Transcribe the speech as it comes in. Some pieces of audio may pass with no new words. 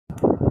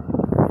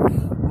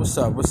What's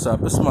up?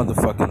 It's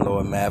motherfucking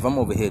Lord Mav. I'm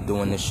over here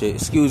doing this shit.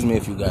 Excuse me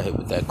if you got hit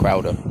with that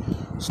Crowder.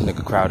 This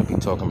nigga Crowder be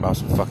talking about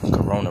some fucking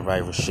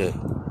coronavirus shit.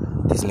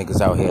 These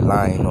niggas out here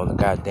lying all the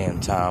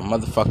goddamn time.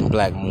 Motherfucking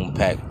Black Moon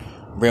Pack.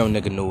 Real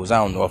nigga news. I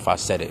don't know if I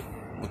said it.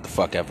 What the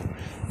fuck ever.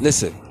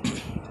 Listen.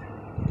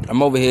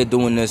 I'm over here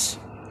doing this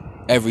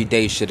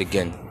everyday shit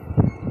again.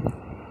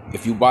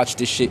 If you watch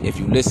this shit, if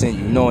you listen,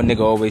 you know a nigga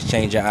always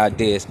changing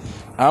ideas.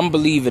 I'm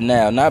believing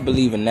now, not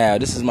believing now.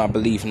 This is my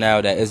belief now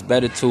that it's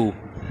better to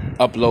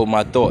upload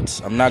my thoughts.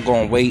 I'm not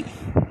gonna wait.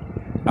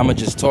 I'ma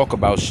just talk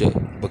about shit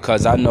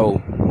because I know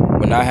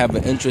when I have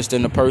an interest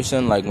in a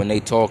person, like when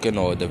they talking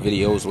or the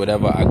videos,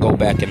 whatever, I go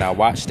back and I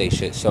watch they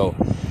shit. So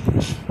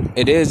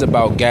it is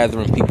about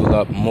gathering people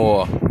up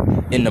more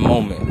in the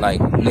moment,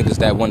 like niggas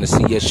that want to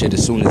see your shit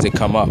as soon as it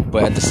come up.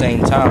 But at the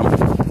same time,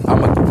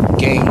 I'ma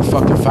gain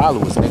fucking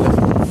followers,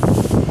 nigga.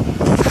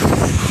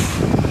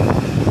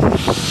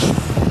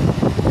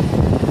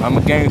 I'ma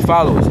gain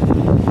followers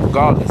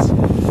regardless.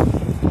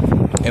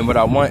 And what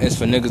I want is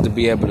for niggas to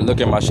be able to look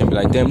at my shit and be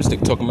like, damn, this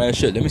nigga talking mad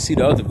shit. Let me see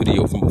the other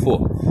video from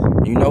before.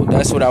 You know,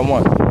 that's what I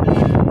want.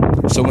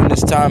 So in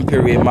this time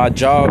period, my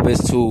job is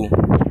to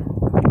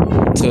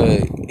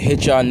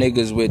hit y'all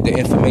niggas with the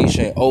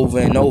information over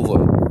and over.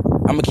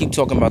 I'ma keep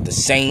talking about the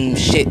same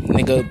shit,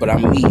 nigga, but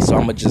I'm me, so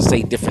I'ma just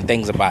say different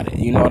things about it.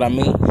 You know what I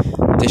mean?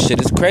 This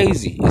shit is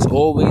crazy. It's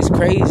always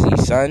crazy,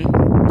 son.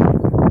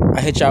 I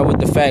hit y'all with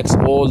the facts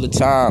all the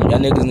time. Y'all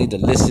niggas need to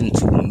listen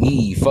to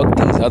me. Fuck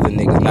these other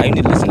niggas. Now you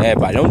need to listen to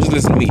everybody. Don't just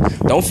listen to me.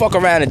 Don't fuck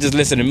around and just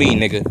listen to me,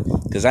 nigga.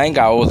 Cause I ain't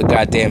got all the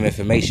goddamn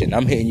information.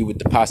 I'm hitting you with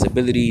the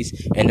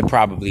possibilities and the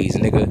probablys,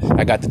 nigga.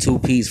 I got the 2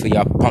 P's for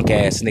y'all punk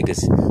ass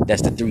niggas.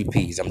 That's the 3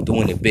 P's. I'm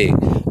doing it big.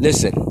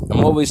 Listen,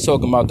 I'm always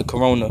talking about the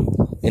corona.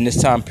 In this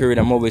time period,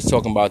 I'm always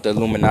talking about the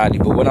Illuminati.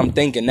 But what I'm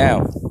thinking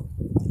now,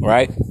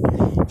 right?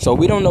 So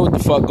we don't know what the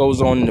fuck goes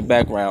on in the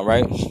background,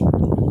 right?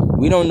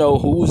 We don't know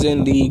who's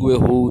in league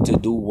with who to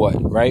do what,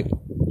 right?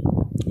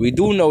 We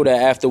do know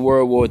that after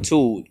World War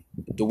II,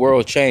 the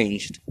world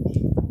changed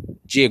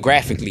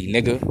geographically,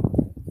 nigga.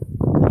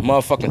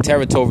 Motherfucking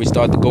territories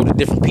started to go to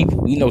different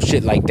people. We know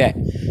shit like that.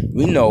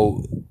 We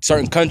know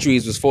certain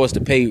countries was forced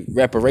to pay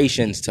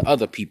reparations to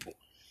other people.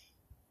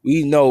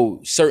 We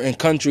know certain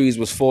countries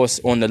was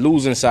forced on the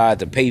losing side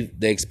to pay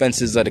the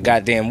expenses of the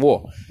goddamn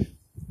war.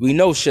 We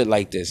know shit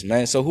like this,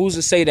 man. So who's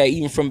to say that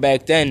even from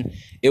back then,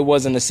 it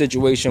wasn't a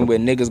situation where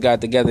niggas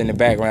got together in the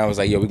background, was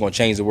like, yo, we're going to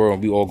change the world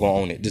and we all going to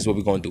own it. This is what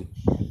we're going to do.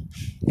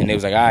 And they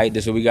was like, all right,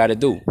 this is what we got to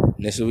do.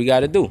 This is what we got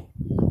to do.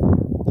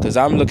 Because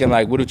I'm looking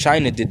like, what if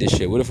China did this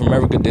shit? What if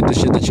America did this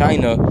shit to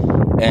China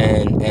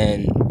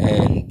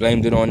and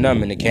blamed it on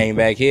them and it came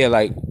back here?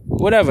 Like,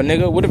 whatever,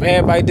 nigga. What if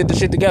everybody did the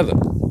shit together?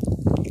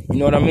 You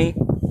know what I mean?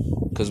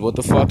 Because what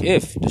the fuck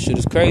if? This shit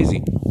is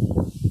crazy.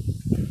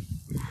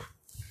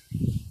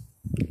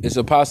 It's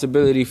a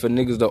possibility for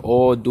niggas to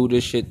all do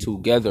this shit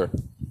together.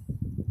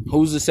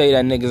 Who's to say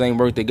that niggas ain't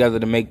work together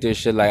to make this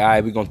shit like, all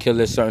right, we gonna kill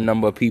this certain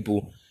number of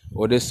people,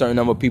 or this certain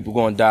number of people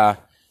gonna die.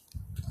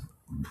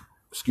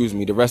 Excuse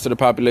me, the rest of the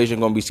population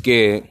gonna be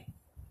scared.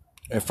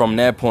 And from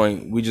that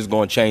point, we just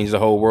gonna change the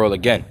whole world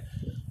again.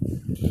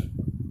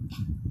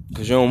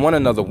 Because you don't want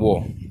another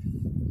war.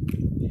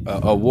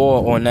 A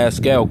war on that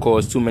scale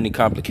causes too many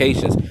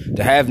complications.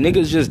 To have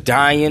niggas just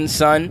dying,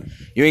 son,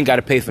 you ain't got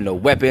to pay for no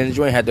weapons.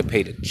 You ain't have to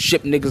pay to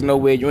ship niggas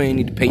nowhere. You ain't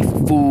need to pay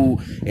for food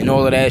and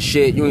all of that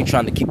shit. You ain't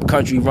trying to keep the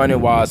country running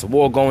while it's a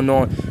war going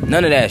on.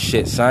 None of that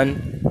shit,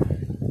 son.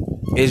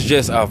 It's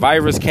just a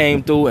virus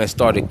came through and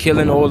started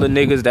killing all the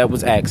niggas that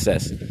was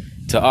access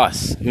to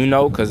us. You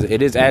know, because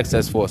it is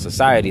access for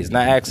society. It's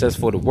not access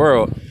for the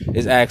world.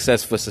 It's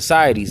access for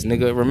societies,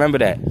 nigga. Remember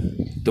that.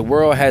 The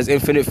world has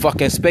infinite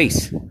fucking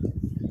space.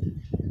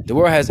 The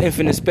world has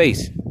infinite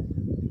space.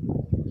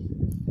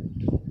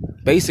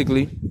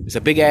 Basically, it's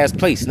a big ass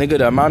place, nigga.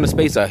 The amount of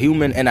space a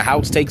human and a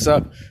house takes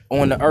up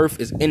on the earth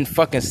is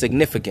fucking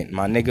significant,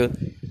 my nigga.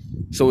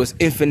 So it's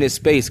infinite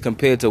space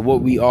compared to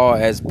what we are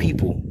as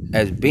people,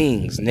 as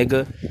beings,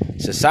 nigga.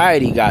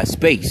 Society got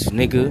space,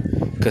 nigga.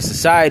 Because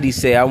society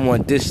say, I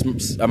want this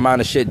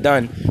amount of shit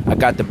done. I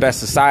got the best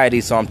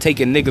society, so I'm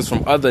taking niggas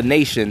from other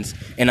nations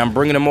and I'm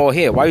bringing them all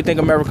here. Why you think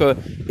America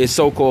is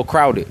so-called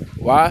crowded?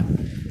 Why?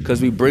 Because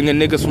we bringing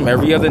niggas from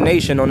every other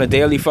nation on a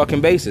daily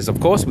fucking basis. Of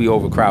course we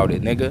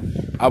overcrowded,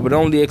 nigga. I would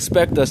only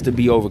expect us to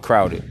be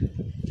overcrowded.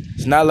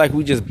 It's not like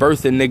we just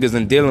birthing niggas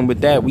and dealing with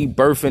that. We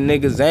birthing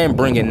niggas and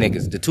bringing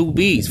niggas. The 2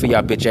 B's for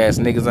y'all bitch ass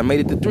niggas. I made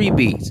it to 3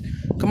 B's.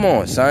 Come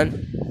on,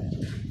 son.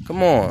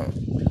 Come on.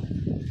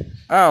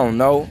 I don't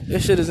know.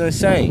 This shit is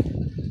insane.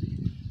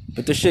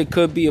 But the shit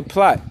could be a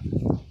plot.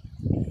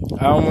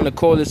 I don't want to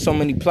call it so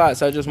many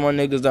plots. I just want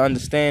niggas to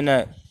understand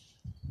that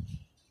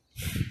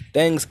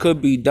things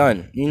could be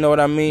done. You know what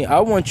I mean? I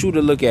want you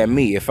to look at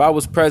me. If I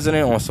was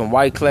president on some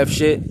white clef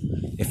shit,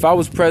 if I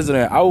was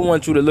president, I would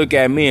want you to look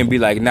at me and be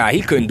like, nah,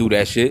 he couldn't do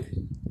that shit.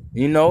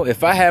 You know,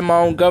 if I had my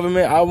own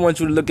government, I want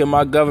you to look at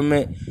my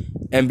government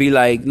and be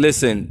like,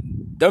 listen,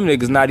 them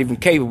niggas not even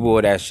capable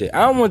of that shit.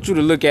 I don't want you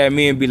to look at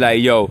me and be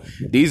like, yo,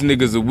 these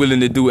niggas are willing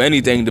to do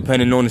anything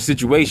depending on the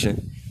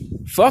situation.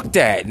 Fuck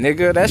that,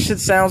 nigga. That shit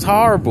sounds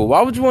horrible.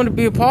 Why would you want to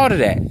be a part of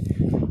that?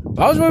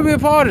 Why would you want to be a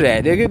part of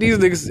that, nigga? These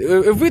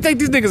niggas, if we think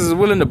these niggas is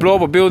willing to blow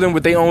up a building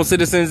with their own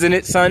citizens in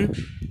it, son,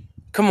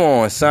 come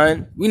on,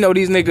 son. We know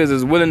these niggas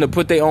is willing to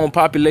put their own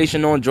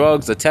population on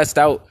drugs to test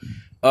out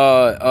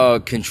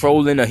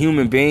controlling a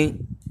human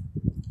being.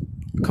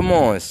 Come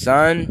on,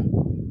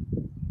 son.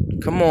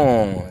 Come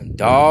on,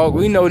 dog.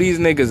 We know these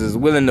niggas is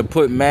willing to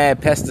put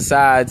mad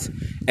pesticides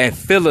and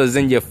fillers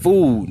in your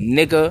food,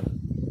 nigga.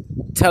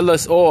 Tell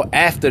us all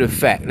after the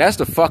fact. That's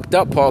the fucked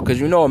up part, because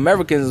you know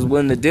Americans is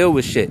willing to deal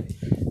with shit.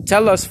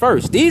 Tell us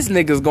first. These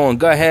niggas gonna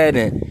go ahead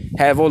and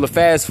have all the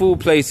fast food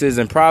places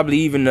and probably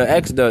even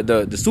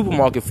the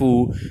supermarket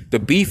food. The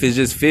beef is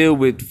just filled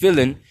with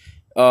filling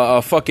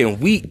fucking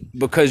wheat,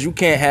 because you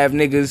can't have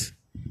niggas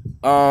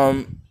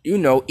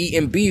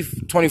eating beef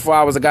 24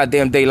 hours a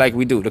goddamn day like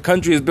we do. The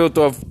country is built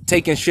off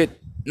taking shit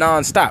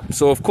non-stop.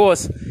 So, of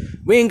course,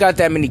 we ain't got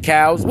that many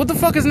cows. What the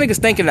fuck is niggas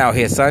thinking out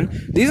here, son?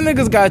 These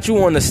niggas got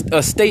you on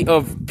a state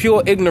of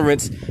pure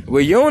ignorance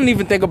where you don't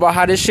even think about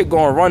how this shit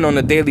gonna run on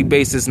a daily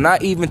basis,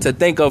 not even to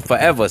think of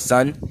forever,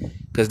 son.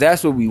 Because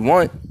that's what we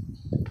want.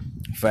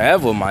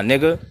 Forever, my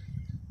nigga.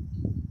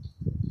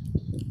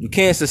 You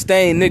can't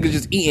sustain niggas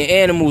just eating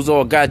animals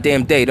all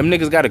goddamn day. Them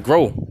niggas gotta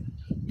grow.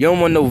 You don't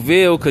want no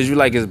veal because you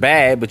like it's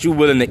bad, but you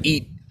willing to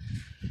eat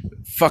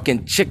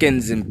fucking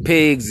chickens and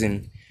pigs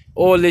and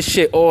all this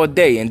shit all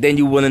day. And then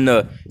you willing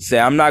to say,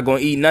 I'm not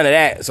going to eat none of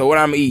that. So what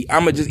I'm going to eat?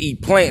 I'm going to just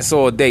eat plants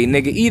all day,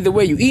 nigga. Either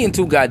way, you eating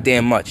too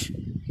goddamn much.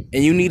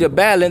 And you need a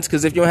balance,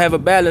 because if you don't have a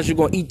balance, you're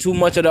going to eat too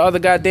much of the other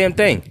goddamn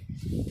thing.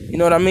 You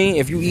know what I mean?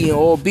 If you eating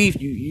all beef,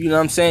 you know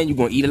what I'm saying? You're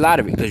going to eat a lot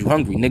of it because you're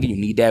hungry, nigga. You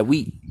need that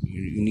wheat.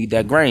 You need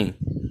that grain.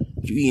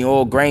 You eating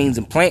all grains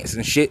and plants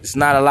and shit. It's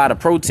not a lot of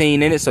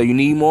protein in it, so you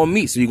need more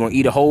meat. So you're going to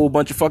eat a whole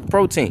bunch of fucking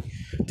protein.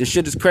 This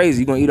shit is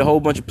crazy. You're going to eat a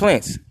whole bunch of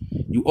plants.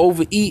 You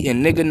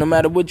overeating, nigga. No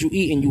matter what you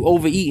eating, you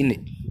overeating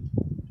it.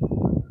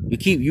 You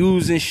keep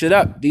using shit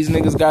up. These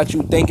niggas got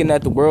you thinking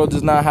that the world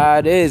is not how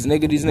it is,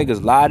 nigga. These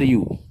niggas lie to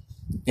you.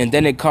 And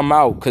then it come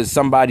out because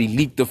somebody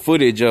leaked the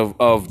footage of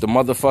the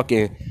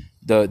motherfucking,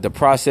 the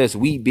processed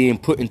wheat being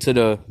put into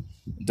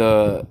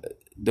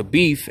the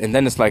beef. And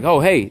then it's like, oh,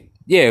 hey,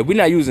 yeah, we're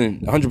not using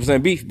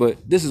 100% beef, but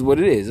this is what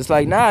it is. It's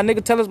like, nah,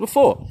 nigga, tell us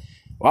before.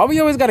 Why we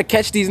always got to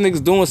catch these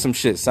niggas doing some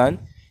shit, son?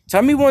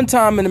 Tell me one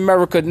time in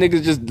America,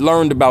 niggas just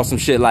learned about some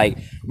shit. Like,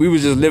 we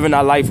was just living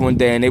our life one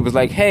day and they was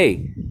like,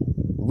 hey,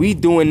 we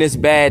doing this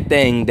bad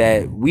thing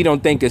that we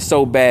don't think is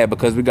so bad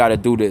because we got to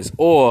do this.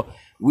 Or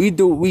we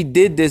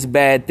did this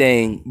bad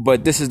thing,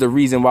 but this is the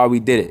reason why we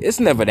did it. It's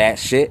never that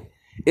shit.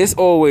 It's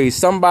always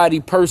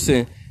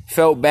person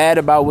felt bad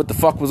about what the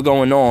fuck was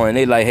going on. And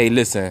they like, hey,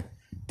 listen,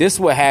 this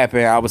what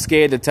happened. I was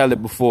scared to tell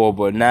it before,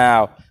 but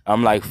now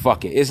I'm like,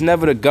 fuck it. It's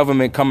never the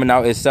government coming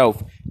out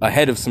itself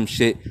ahead of some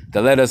shit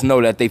to let us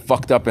know that they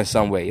fucked up in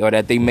some way or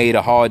that they made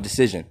a hard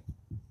decision.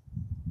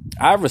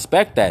 I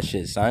respect that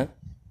shit, son.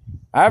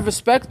 I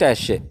respect that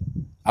shit.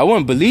 I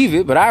wouldn't believe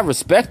it, but I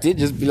respect it.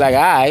 Just be like,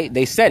 all right,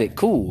 they said it.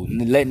 Cool.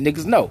 And let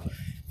niggas know.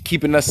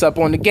 Keeping us up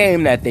on the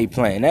game that they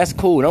playing. That's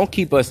cool. Don't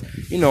keep us,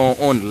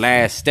 on the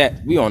last step.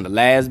 We on the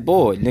last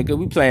board, nigga.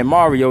 We playing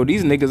Mario.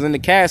 These niggas in the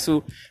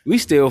castle. We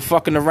still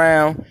fucking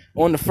around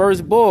on the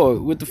first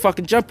board with the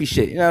fucking jumpy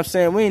shit. You know what I'm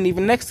saying? We ain't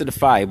even next to the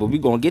fire, but we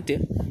gonna get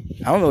there.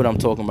 I don't know what I'm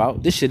talking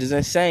about. This shit is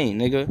insane,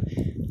 nigga.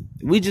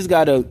 We just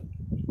gotta,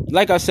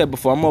 like I said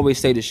before, I'm always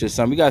say this shit,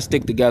 son. We gotta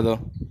stick together.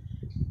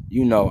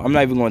 I'm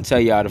not even going to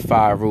tell y'all the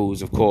 5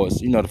 rules, of course.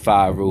 You know the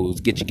 5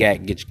 rules. Get your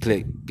gat, get your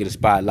click, get a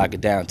spot, lock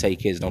it down, tell your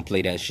kids don't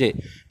play that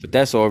shit. But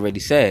that's already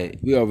said.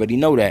 We already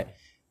know that.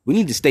 We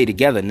need to stay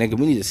together, nigga.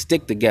 We need to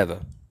stick together.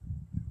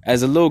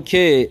 As a little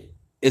kid,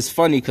 it's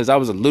funny because I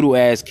was a little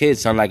ass kid,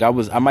 son. Like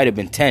I might have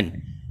been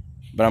 10.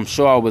 But I'm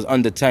sure I was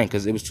under 10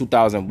 because it was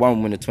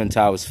 2001 when the Twin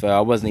Towers fell.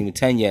 I wasn't even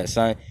 10 yet,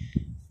 son.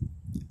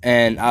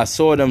 And I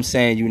saw them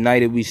saying,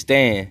 United we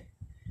stand.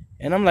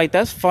 And I'm like,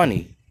 that's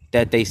funny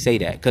that they say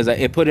that, because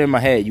it put in my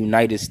head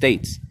United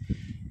States.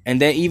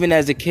 And then even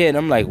as a kid,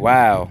 I'm like,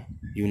 wow,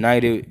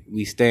 United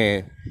we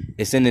stand.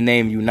 It's in the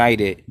name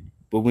United,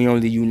 but we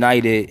only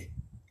united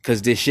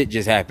because this shit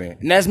just happened.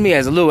 And that's me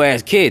as a little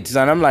ass kid,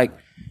 son. I'm like,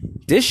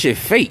 this shit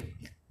fake.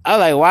 I'm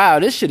like, wow,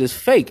 this shit is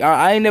fake.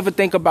 I ain't never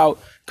think about,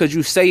 because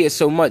you say it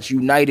so much,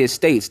 United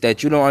States,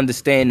 that you don't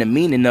understand the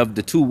meaning of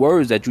the 2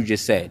 words that you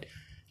just said.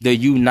 The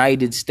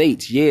United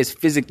States. Yeah, it's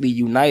physically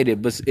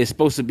united, but it's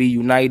supposed to be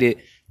united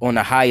on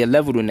a higher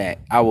level than that.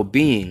 Our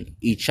being,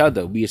 each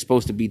other. We are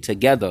supposed to be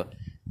together.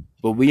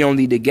 But we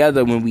only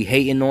together when we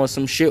hating on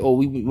some shit, or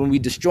when we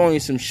destroying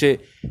some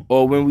shit,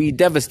 or when we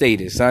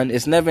devastated, son.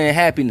 It's never in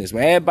happiness.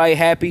 When everybody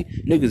happy,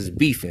 niggas is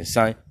beefing,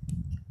 son.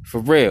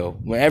 For real.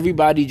 When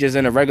everybody just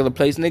in a regular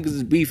place, niggas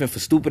is beefing for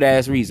stupid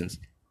ass reasons.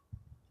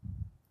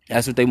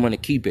 That's what they want to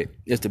keep it.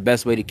 It's the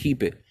best way to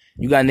keep it.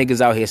 You got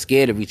niggas out here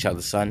scared of each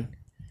other, son.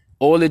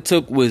 All it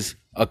took was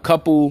a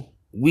couple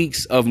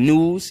weeks of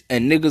news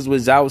and niggas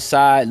was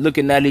outside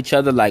looking at each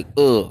other like, ugh.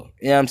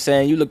 You know what I'm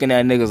saying? You looking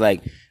at niggas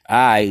like, all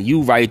right,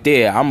 you right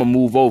there. I'm going to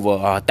move over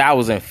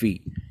 1,000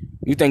 feet.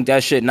 You You think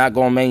that shit not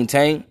gonna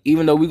maintain?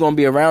 Even though we gonna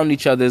be around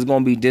each other, it's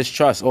gonna be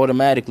distrust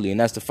automatically, and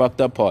that's the fucked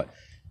up part.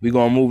 We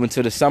gonna move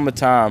into the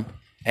summertime,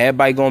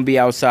 everybody gonna be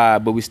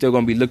outside, but we still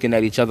gonna be looking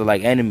at each other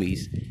like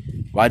enemies.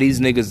 Why these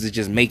niggas is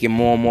just making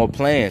more and more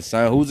plans,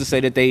 son? Who's to say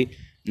that they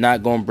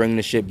not gonna bring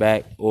the shit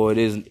back? Or it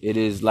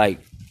is like,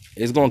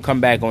 it's gonna come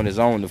back on its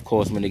own, of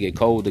course, when it get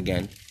cold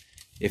again,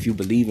 if you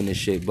believe in this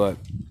shit. But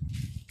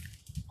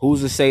who's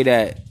to say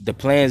that the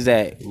plans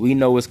that we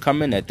know is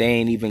coming, that they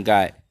ain't even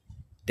got,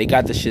 they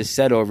got the shit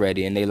set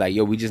already, and they like,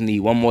 yo, we just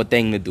need one more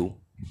thing to do.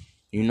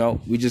 You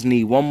know, we just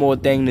need one more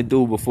thing to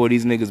do before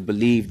these niggas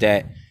believe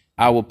that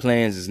our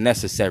plans is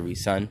necessary,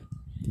 son.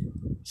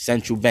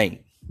 Central Bank.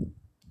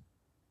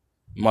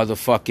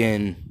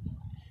 Motherfucking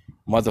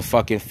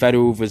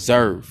Federal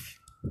Reserve.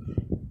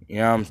 You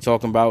know what I'm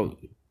talking about?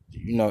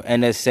 You know,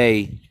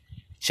 NSA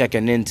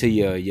checking into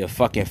your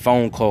fucking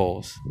phone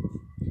calls.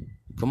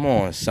 Come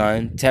on,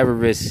 son.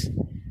 Terrorists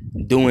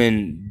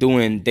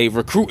they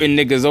recruiting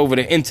niggas over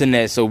the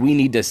internet, so we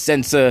need to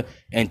censor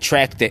and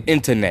track the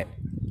internet.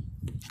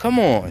 Come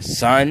on,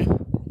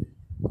 son.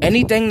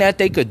 Anything that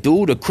they could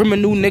do, the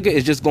criminal nigga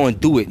is just going to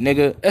do it,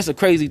 nigga. That's a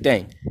crazy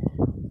thing.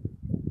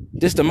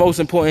 This the most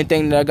important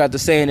thing that I got to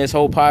say in this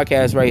whole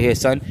podcast right here,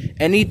 son.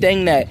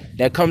 Anything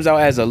that comes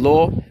out as a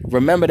law,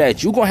 remember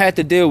that you going to have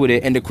to deal with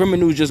it, and the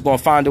criminals just going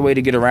to find a way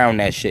to get around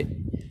that shit.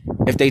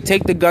 If they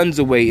take the guns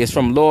away, it's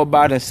from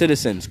law-abiding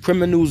citizens.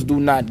 Criminals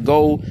do not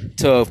go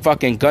to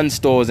fucking gun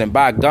stores and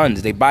buy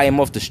guns. They buy them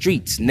off the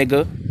streets,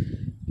 nigga.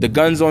 The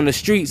guns on the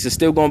streets are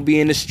still going to be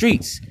in the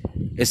streets.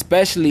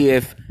 Especially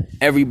if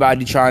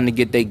everybody trying to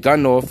get their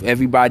gun off.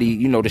 Everybody,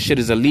 you know, the shit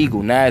is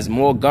illegal. Now there's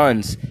more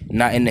guns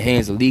not in the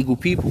hands of legal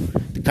people.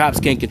 The cops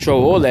can't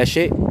control all that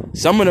shit.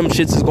 Some of them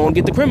shits is going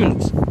to get the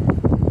criminals.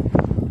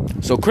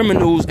 So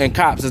criminals and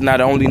cops is not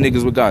the only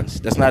niggas with guns.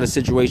 That's not a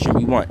situation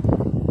we want.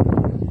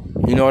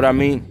 You know what I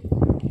mean?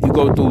 You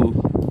go through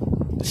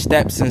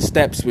steps and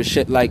steps with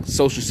shit like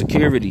Social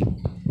Security.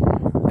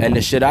 And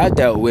the shit I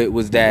dealt with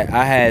was that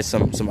I had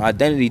some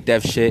identity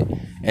theft shit.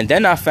 And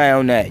then I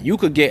found that you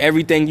could get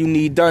everything you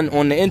need done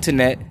on the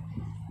internet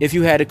if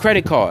you had a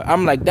credit card.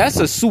 I'm like, that's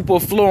a super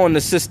flaw in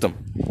the system.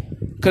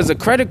 Because a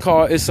credit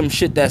card is some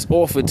shit that's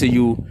offered to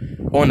you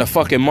on a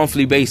fucking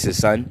monthly basis,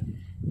 son.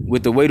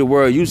 With the way the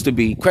world used to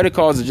be, credit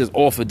cards are just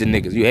offered to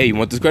niggas. Hey, you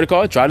want this credit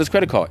card? Try this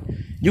credit card.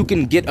 You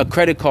can get a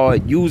credit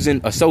card using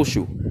a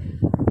social.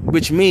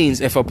 Which means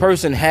if a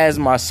person has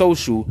my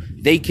social,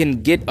 they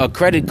can get a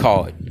credit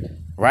card.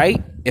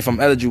 Right? If I'm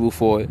eligible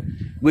for it.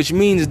 Which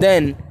means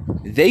then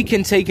they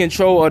can take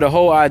control of the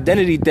whole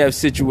identity theft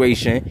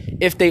situation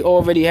if they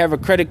already have a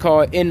credit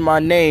card in my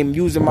name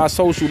using my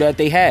social that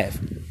they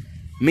have.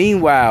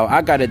 Meanwhile,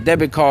 I got a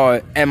debit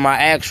card and my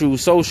actual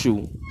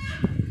social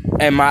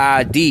and my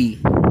ID.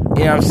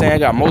 You know what I'm saying? I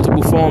got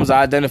multiple forms of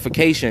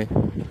identification,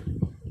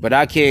 but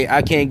I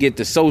can't get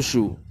the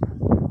social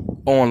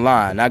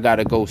online. I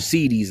gotta go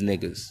see these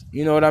niggas.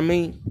 You know what I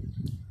mean?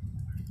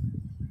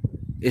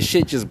 This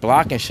shit just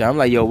blocking shit. I'm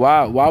like, yo,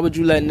 why would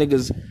you let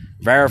niggas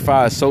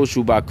verify a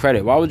social by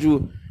credit? Why would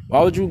you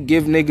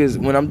give niggas,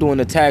 when I'm doing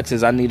the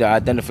taxes, I need an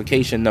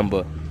identification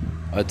number,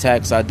 a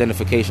tax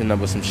identification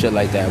number, some shit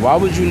like that. Why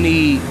would you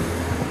need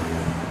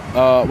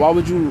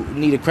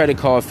a credit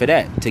card for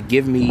that? To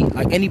give me,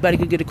 like, anybody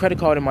could get a credit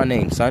card in my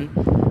name, son.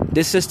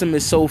 This system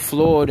is so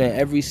flawed in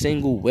every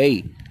single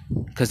way,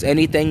 because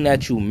anything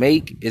that you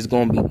make is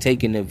going to be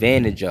taken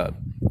advantage of.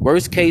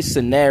 Worst case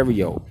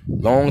scenario,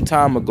 long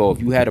time ago,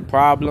 if you had a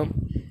problem,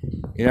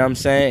 you know what I'm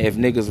saying? If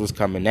niggas was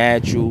coming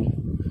at you,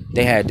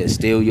 they had to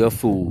steal your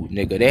food,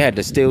 nigga. They had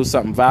to steal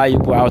something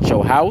valuable out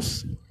your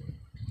house.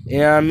 You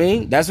know what I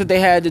mean? That's what they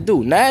had to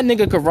do. Now a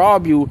nigga could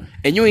rob you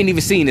and you ain't even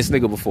seen this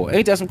nigga before.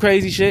 Ain't that some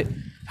crazy shit?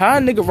 How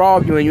a nigga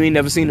rob you and you ain't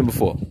never seen him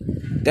before?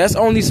 That's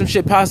only some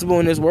shit possible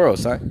in this world,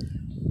 son.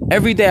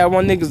 Every day I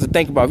want niggas to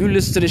think about, if you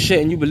listen to the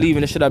shit and you believe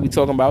in the shit I be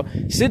talking about,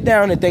 sit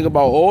down and think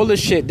about all the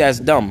shit that's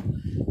dumb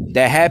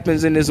that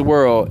happens in this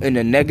world in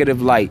a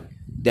negative light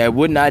that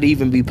would not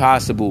even be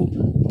possible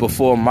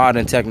before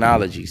modern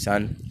technology,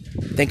 son.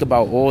 Think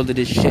about all of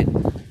this shit.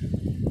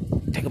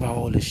 Think about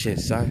all this shit,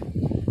 son.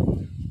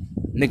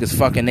 Niggas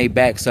fucking they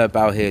backs up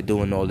out here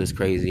doing all this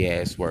crazy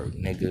ass work,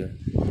 nigga.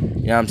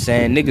 You know what I'm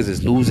saying? Niggas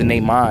is losing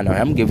their mind.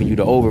 I'm giving you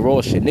the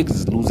overall shit. Niggas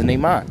is losing their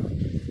mind.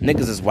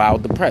 Niggas is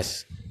wild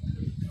depressed.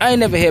 I ain't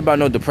never heard about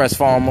no depressed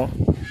farmer.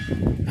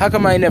 How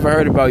come I ain't never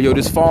heard about, yo,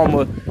 this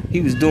farmer, he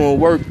was doing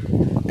work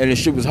and the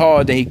shit was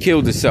hard, then he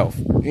killed himself.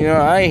 You know,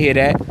 I ain't hear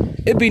that.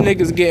 It be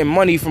niggas getting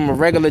money from a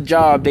regular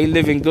job, they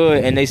living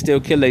good, and they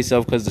still kill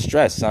themselves because of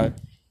stress, son.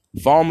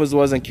 Farmers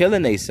wasn't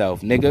killing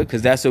themselves, nigga,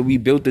 because that's what we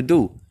built to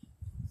do.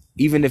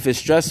 Even if it's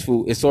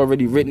stressful, it's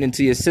already written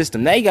into your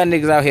system. Now you got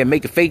niggas out here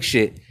making fake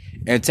shit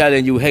and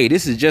telling you, hey,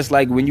 this is just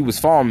like when you was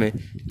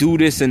farming. Do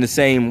this in the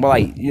same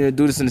light. You know,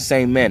 do this in the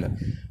same manner.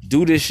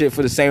 Do this shit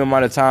for the same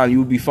amount of time you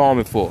would be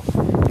farming for.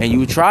 And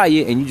you try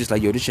it, and you just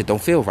like, yo, this shit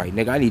don't feel right,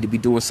 nigga. I need to be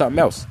doing something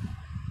else.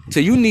 So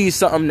you need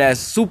something that's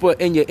super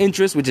in your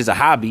interest, which is a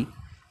hobby,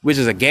 which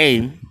is a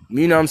game.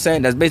 You know what I'm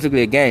saying? That's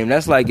basically a game.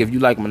 That's like if you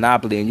like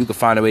Monopoly and you can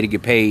find a way to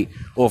get paid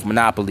off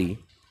Monopoly.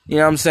 You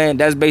know what I'm saying?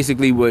 That's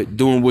basically what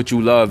doing what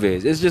you love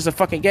is. It's just a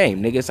fucking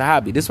game, nigga. It's a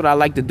hobby. This is what I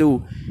like to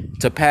do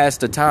to pass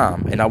the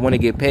time. And I want to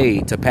get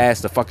paid to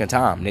pass the fucking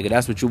time, nigga.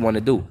 That's what you want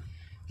to do.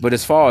 But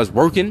as far as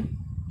working,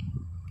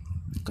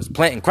 because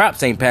planting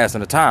crops ain't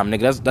passing the time,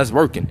 nigga. That's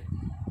working.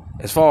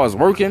 As far as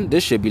working,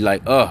 this should be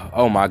like,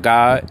 oh my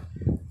God.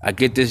 I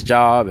get this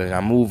job and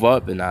I move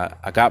up and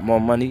I got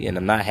more money and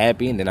I'm not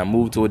happy. And then I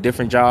move to a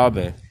different job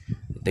and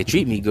they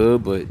treat me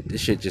good, but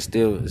this shit just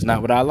still is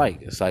not what I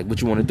like. It's like,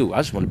 what you want to do? I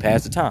just want to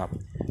pass the time.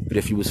 But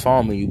if you was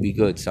farming, you'd be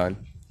good,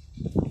 son.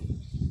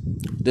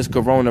 This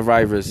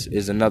coronavirus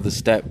is another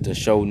step to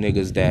show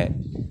niggas that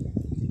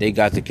they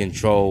got the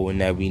control and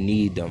that we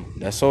need them.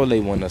 That's all they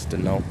want us to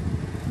know.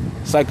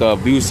 It's like an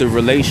abusive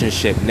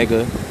relationship,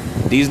 nigga.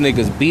 These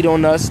niggas beat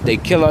on us, they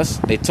kill us,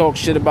 they talk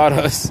shit about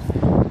us.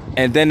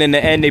 And then in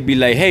the end, they be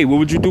like, hey, what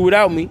would you do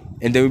without me?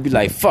 And then we be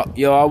like, fuck,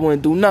 yo, I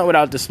wouldn't do nothing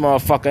without this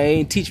motherfucker. He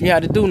ain't teach me how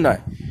to do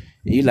nothing.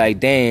 And you like,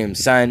 damn,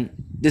 son,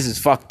 this is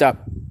fucked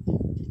up.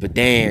 But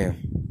damn,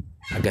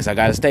 I guess I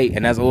gotta stay.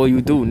 And that's all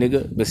you do,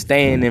 nigga. But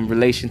staying in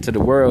relation to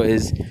the world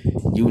is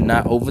you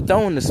not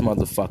overthrowing this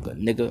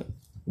motherfucker, nigga.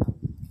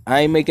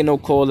 I ain't making no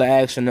call to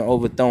action and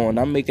overthrowing.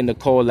 I'm making the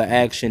call to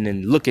action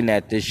and looking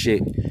at this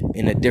shit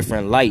in a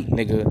different light,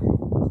 nigga.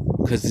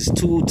 Because there's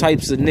two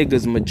types of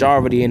niggas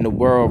majority in the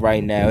world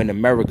right now. In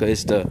America,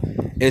 it's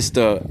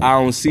the I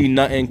don't see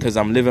nothing because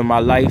I'm living my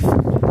life.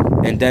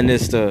 And then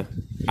it's the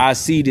I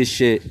see this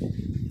shit,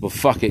 but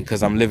fuck it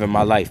because I'm living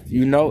my life.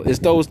 You know, it's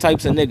those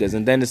types of niggas.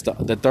 And then it's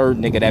the third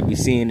nigga that be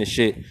seeing the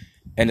shit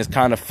and it's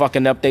kind of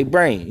fucking up their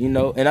brain, you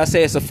know. And I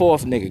say it's a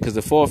fourth nigga because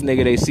the fourth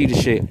nigga, they see the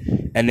shit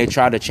and they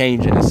try to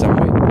change it in some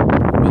way.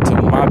 But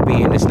to my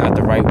being, it's not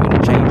the right way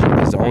to change it,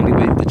 because the only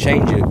way to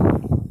change it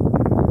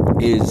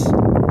is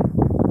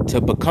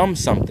to become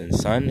something,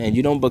 son. And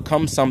you don't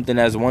become something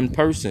as one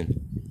person.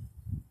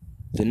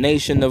 The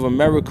nation of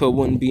America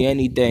wouldn't be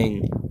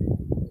anything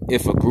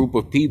if a group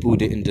of people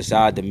didn't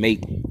decide to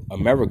make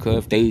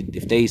America.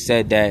 If they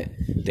said that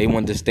they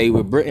wanted to stay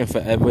with Britain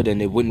forever, then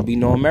it wouldn't be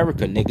no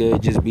America, nigga.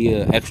 It'd just be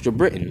an extra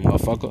Britain,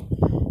 motherfucker.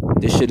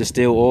 This should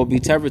still all be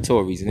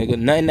territories, nigga.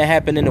 Nothing that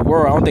happened in the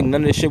world, I don't think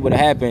none of this shit would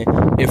have happened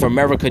if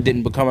America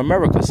didn't become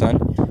America, son.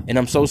 And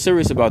I'm so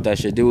serious about that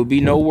shit. There would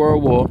be no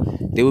world war.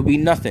 There would be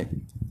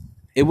nothing.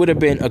 It would have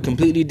been a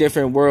completely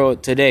different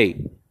world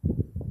today.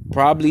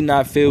 Probably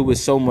not filled with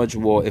so much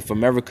war if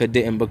America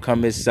didn't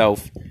become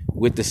itself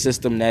with the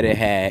system that it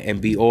had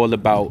and be all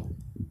about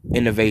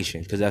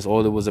innovation, because that's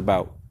all it was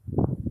about.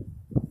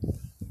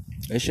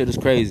 That shit is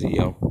crazy,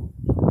 yo.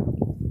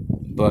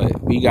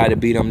 But we gotta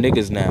be them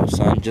niggas now,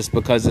 son. Just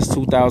because it's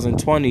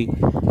 2020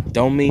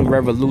 don't mean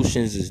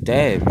revolutions is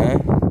dead,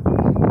 man.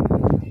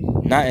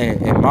 Not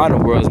in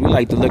modern worlds. We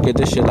like to look at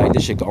this shit like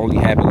this shit can only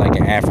happen like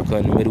in Africa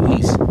and the Middle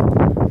East.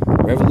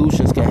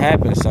 Revolutions can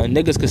happen, son.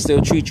 Niggas can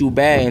still treat you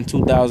bad in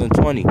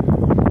 2020.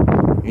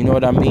 You know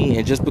what I mean?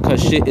 And just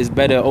because shit is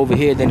better over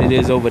here than it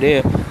is over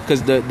there,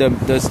 because the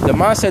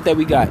mindset that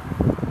we got,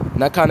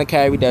 and I kind of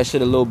carried that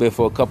shit a little bit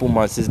for a couple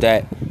months, is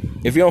that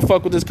if you don't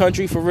fuck with this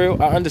country for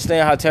real, I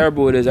understand how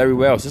terrible it is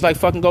everywhere else. It's like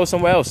fucking go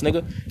somewhere else,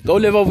 nigga. Go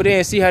live over there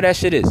and see how that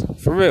shit is,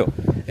 for real.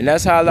 And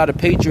that's how a lot of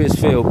patriots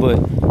feel. But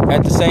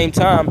at the same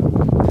time,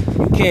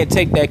 you can't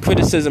take that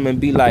criticism and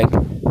be like,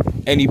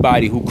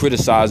 anybody who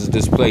criticizes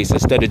this place,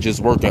 instead of just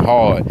working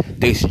hard,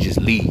 they should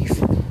just leave.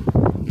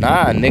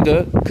 Nah,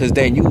 nigga, because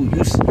then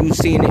you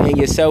seeing it in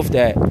yourself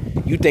that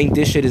you think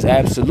this shit is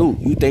absolute.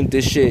 You think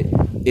this shit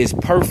is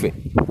perfect.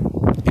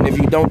 And if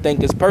you don't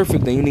think it's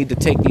perfect, then you need to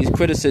take these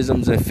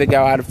criticisms and figure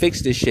out how to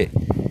fix this shit.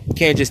 You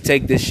can't just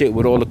take this shit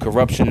with all the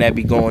corruption that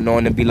be going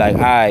on and be like,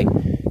 all right,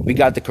 we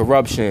got the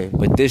corruption,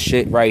 but this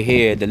shit right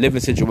here, the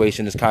living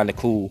situation is kind of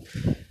cool,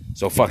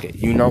 so fuck it,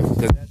 you know?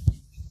 Because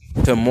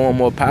to more and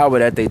more power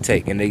that they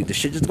take, and the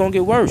shit just gonna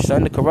get worse,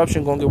 son. The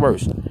corruption gonna get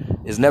worse.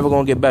 It's never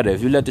gonna get better.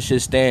 If you let the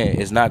shit stand,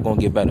 it's not gonna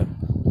get better.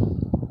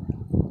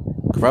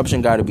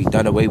 Corruption gotta be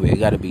done away with. It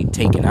gotta be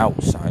taken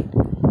out, son.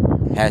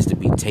 It has to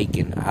be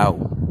taken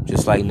out.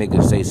 Just like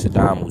niggas say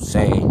Saddam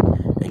Hussein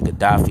and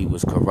Gaddafi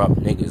was corrupt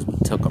niggas. We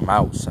took them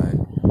out,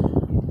 son.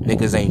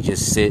 Niggas ain't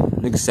just sit.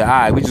 Niggas say,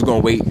 alright, we just gonna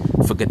wait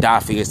for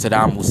Gaddafi and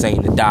Saddam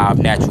Hussein to die of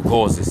natural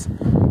causes.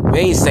 We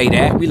ain't say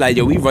that. We like,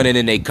 yo, we running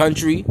in their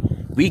country.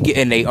 We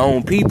getting their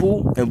own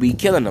people and we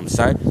killing them,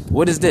 son.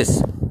 What is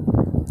this?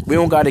 We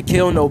don't gotta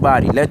kill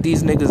nobody. Let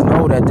these niggas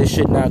know that this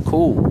shit not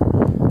cool.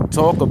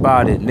 Talk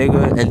about it,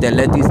 nigga, and then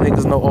let these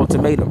niggas know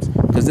ultimatums.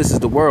 Because this is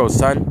the world,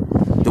 son.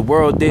 The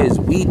world is,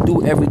 we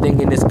do everything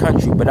in this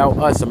country. Without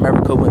us,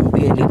 America wouldn't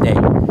be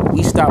anything.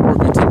 We stop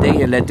working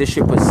today and let this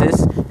shit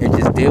persist and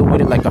just deal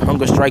with it like a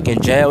hunger strike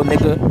in jail,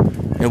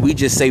 nigga. And we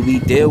just say we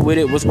deal with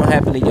it. What's gonna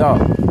happen to y'all?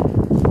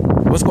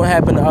 What's gonna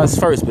happen to us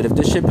first? But if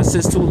this shit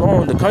persists too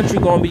long, the country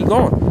gonna be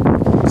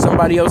gone.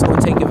 Somebody else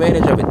gonna take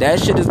advantage of it. That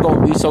shit is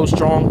gonna be so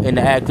strong in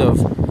the act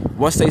of,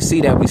 once they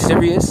see that we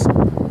serious,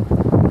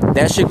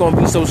 that shit gonna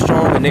be so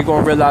strong and they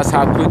gonna realize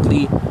how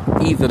quickly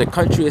either the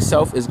country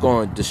itself is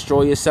gonna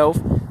destroy itself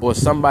or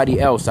somebody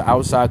else, an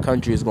outside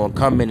country, is gonna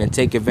come in and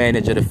take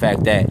advantage of the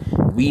fact that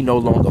we no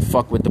longer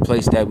fuck with the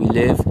place that we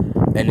live,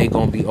 and they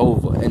gonna be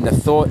over. And the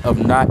thought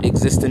of not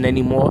existing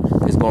anymore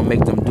is gonna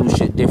make them do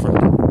shit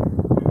differently.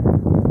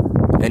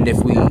 And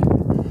if we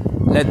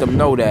let them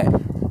know that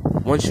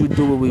once you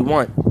do what we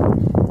want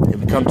and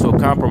we come to a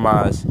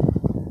compromise,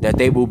 that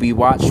they will be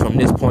watched from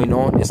this point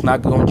on. It's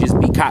not gonna just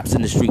be cops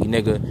in the street,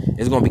 nigga.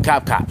 It's gonna be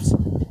cops.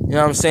 You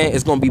know what I'm saying?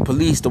 It's gonna be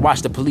police to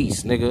watch the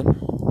police, nigga.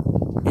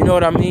 You know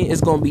what I mean? It's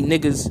gonna be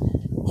niggas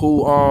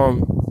who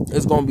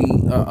it's gonna be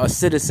a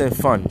citizen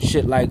fund,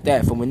 shit like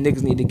that, for when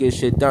niggas need to get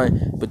shit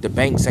done, but the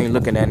banks ain't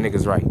looking at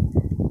niggas right.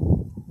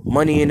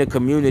 Money in the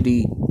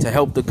community to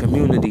help the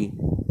community,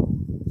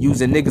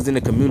 using niggas in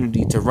the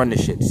community to run the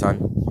shit,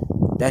 son.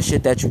 That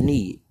shit that you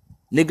need.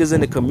 Niggas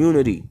in the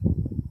community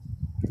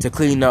to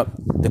clean up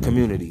the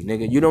community,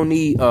 nigga. You don't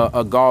need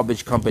a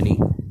garbage company.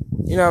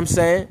 You know what I'm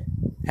saying?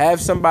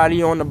 Have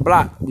somebody on the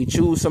block. We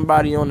choose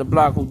somebody on the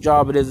block whose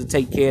job it is to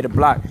take care of the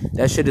block.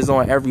 That shit is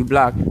on every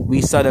block.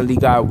 We suddenly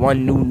got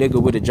one new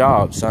nigga with a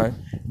job,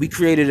 son. We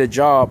created a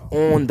job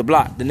on the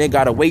block. The nigga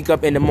gotta wake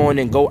up in the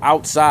morning, go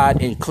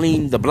outside and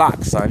clean the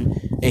block, son,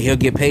 and he'll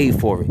get paid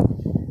for it.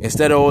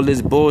 Instead of all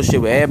this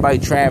bullshit where everybody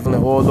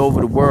traveling all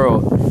over the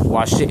world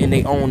while shit in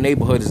their own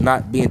neighborhood is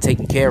not being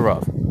taken care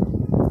of.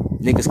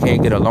 Niggas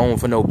can't get a loan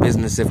for no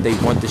business if they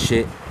want the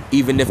shit.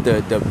 Even if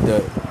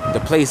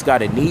the place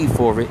got a need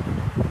for it.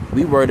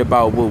 We worried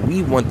about what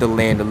we want the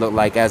land to look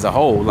like as a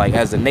whole, like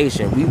as a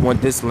nation. We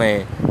want this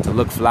land to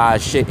look fly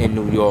as shit in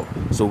New York.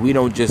 So we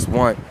don't just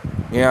want,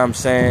 you know what I'm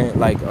saying,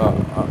 like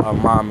a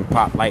mom and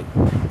pop, like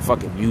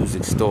fucking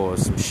music store or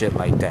some shit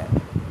like that.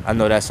 I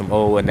know that's some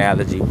old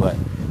analogy, but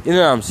you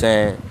know what I'm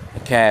saying? A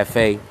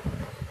cafe,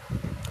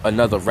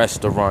 another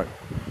restaurant.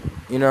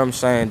 You know what I'm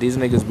saying? These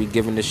niggas be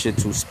giving this shit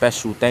to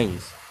special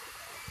things.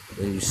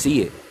 And you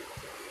see it.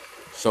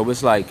 So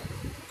it's like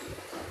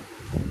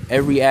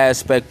every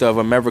aspect of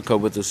America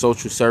with the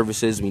social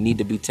services, we need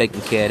to be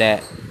taking care of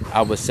that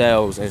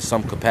ourselves in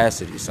some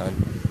capacity, son.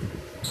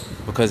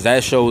 Because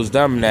that shows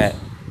them that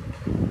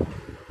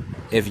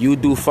if you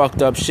do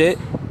fucked up shit,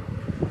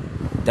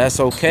 that's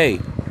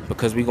okay.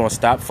 Because we gonna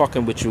stop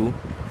fucking with you.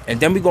 And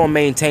then we gonna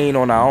maintain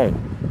on our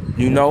own.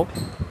 You know?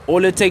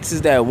 All it takes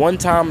is that one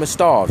time to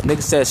starve.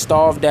 Nigga said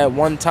starve that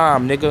one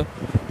time, nigga.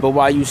 But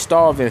while you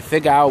starving,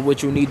 figure out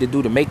what you need to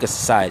do to make a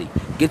society.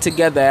 Get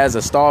together as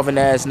a starving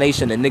ass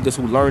nation of niggas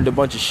who learned a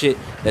bunch of shit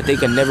that they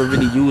can never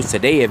really use to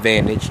their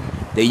advantage.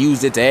 They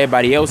use it to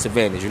everybody else's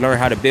advantage. You learn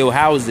how to build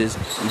houses.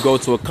 You go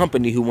to a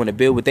company who want to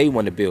build what they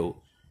want to build.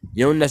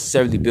 You don't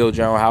necessarily build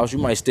your own house. You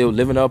might still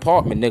live in an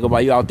apartment, nigga,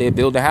 while you out there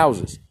building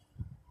houses.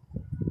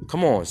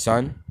 Come on,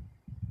 son.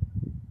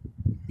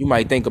 You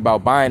might think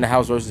about buying a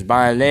house versus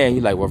buying land.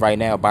 You like, well, right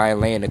now, buying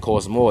land, it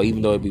costs more,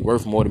 even though it'd be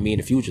worth more to me in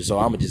the future. So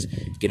I'm going to just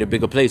get a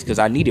bigger place because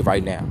I need it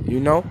right now. You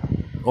know?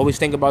 Always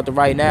think about the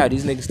right now.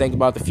 These niggas think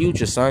about the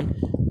future, son.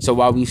 So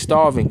while we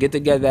starving, get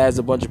together as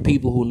a bunch of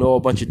people who know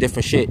a bunch of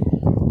different shit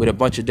with a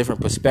bunch of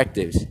different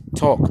perspectives.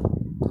 Talk.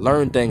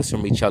 Learn things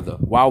from each other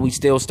while we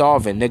still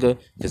starving, nigga.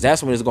 Because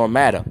that's when it's going to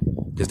matter.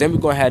 Because then we're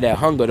going to have that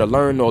hunger to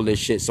learn all this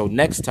shit. So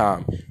next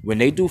time, when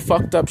they do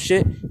fucked up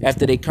shit,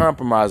 after they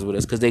compromise with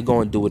us, because they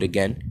going to do it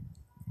again.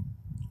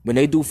 When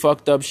they do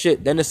fucked up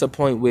shit, then it's a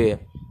point where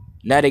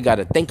now they got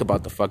to think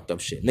about the fucked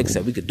up shit. Niggas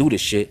said we could do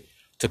this shit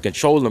to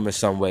control them in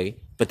some way,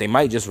 but they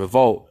might just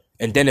revolt.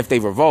 And then if they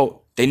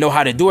revolt, they know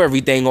how to do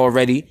everything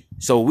already.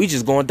 So we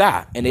just going to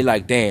die. And they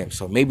like, damn,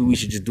 so maybe we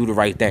should just do the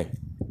right thing.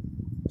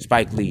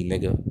 Spike Lee,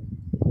 nigga.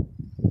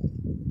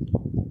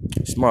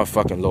 It's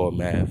motherfucking Lord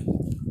Mav.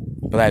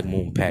 Black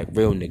Moon Pack,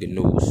 real nigga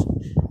news.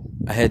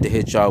 I had to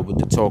hit y'all with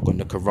the talk on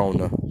the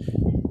corona.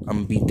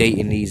 I'm gonna be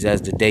dating these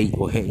as the date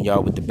or hitting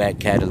y'all with the back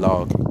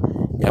catalog.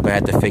 Y'all gonna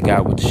have to figure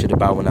out what the shit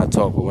about when I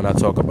talk. But when I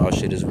talk about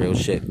shit, is real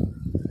shit.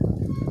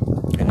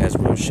 And that's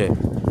real shit.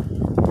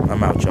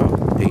 I'm out,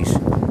 y'all. Peace.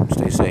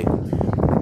 Stay safe.